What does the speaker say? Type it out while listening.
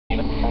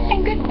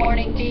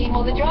morning, Dean.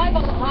 Well, the drive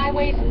on the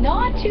highway's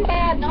not too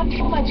bad, not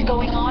too much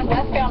going on.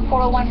 Westbound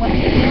 401 west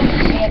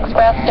the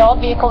Express,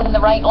 stalled vehicle in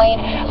the right lane.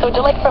 So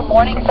delay from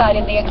Morningside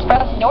in the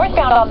Express.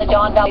 Northbound on the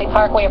Don Valley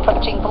Parkway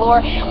approaching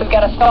Bloor. We've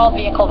got a stalled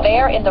vehicle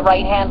there in the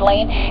right-hand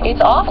lane.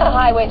 It's off the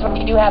highways where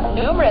you do have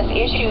numerous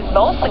issues,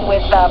 mostly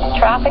with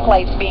traffic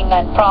lights being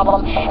a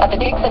problem. At the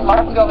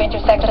Dixon-Martin Grove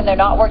intersection, they're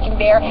not working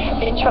there.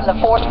 Finch from the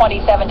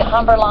 427 to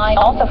Humber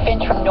line. Also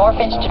Finch from North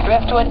Finch to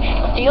Driftwood.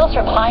 Steeles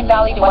from Pine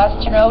Valley to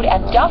Western Road.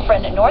 And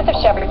Dufferin, north of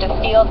Shepherd to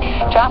Steeles.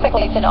 Traffic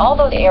lights in all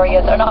those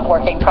areas are not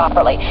working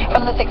properly.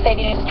 From the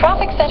 680 News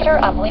Traffic Center,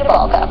 I'm Lita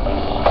Balka.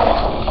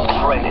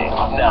 Training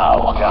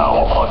now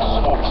on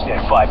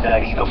Sportsnet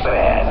 590 The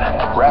Fan.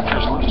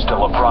 Raptors lose to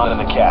LeBron and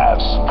the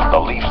Cavs. The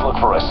Leafs look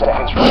for a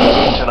second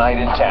straight tonight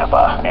in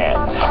Tampa.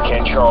 And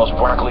can Charles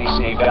Barkley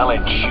say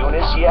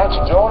Valanciunas yet?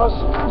 Jonas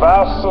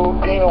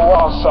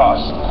Valanciunas.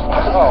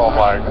 Oh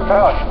my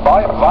gosh,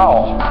 by a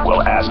vowel.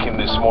 We'll ask him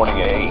this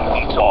morning at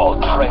 8. It's all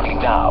trending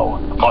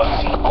now on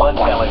C1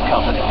 Talent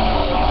Company.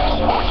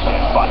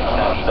 Sportsnet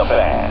 590 The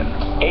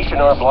Fan.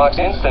 H&R Block's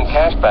instant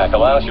cashback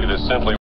allows you to simply